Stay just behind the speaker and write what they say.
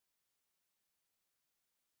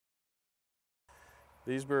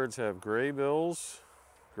These birds have gray bills,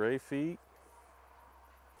 gray feet,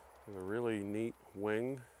 and a really neat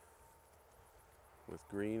wing with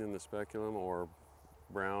green in the speculum or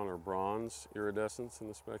brown or bronze iridescence in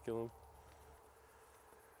the speculum.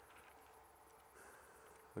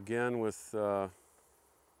 Again, with the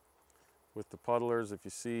puddlers, if you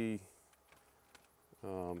see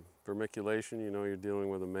vermiculation, you know you're dealing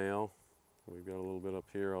with a male. We've got a little bit up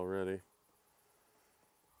here already.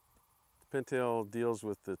 The pintail deals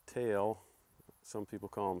with the tail. Some people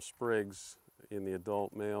call them sprigs. In the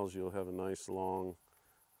adult males, you'll have a nice long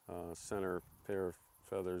center pair of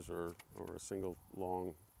feathers or a single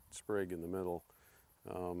long sprig in the middle.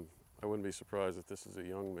 I wouldn't be surprised if this is a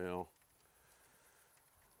young male,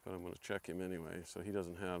 but I'm going to check him anyway. So he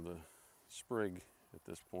doesn't have the sprig at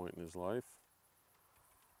this point in his life.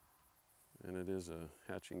 And it is a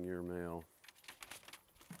hatching year male.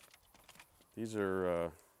 These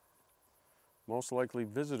are most likely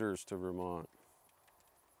visitors to Vermont.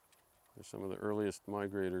 They're some of the earliest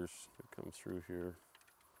migrators that come through here.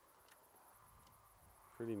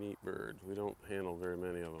 Pretty neat bird. We don't handle very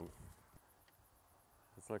many of them.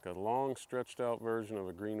 It's like a long stretched out version of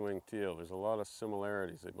a green-winged teal. There's a lot of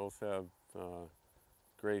similarities. They both have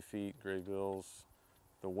gray feet, gray bills.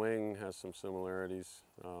 The wing has some similarities,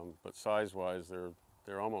 but size-wise,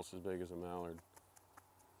 they're almost as big as a mallard.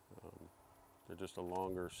 They're just a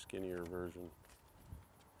longer, skinnier version.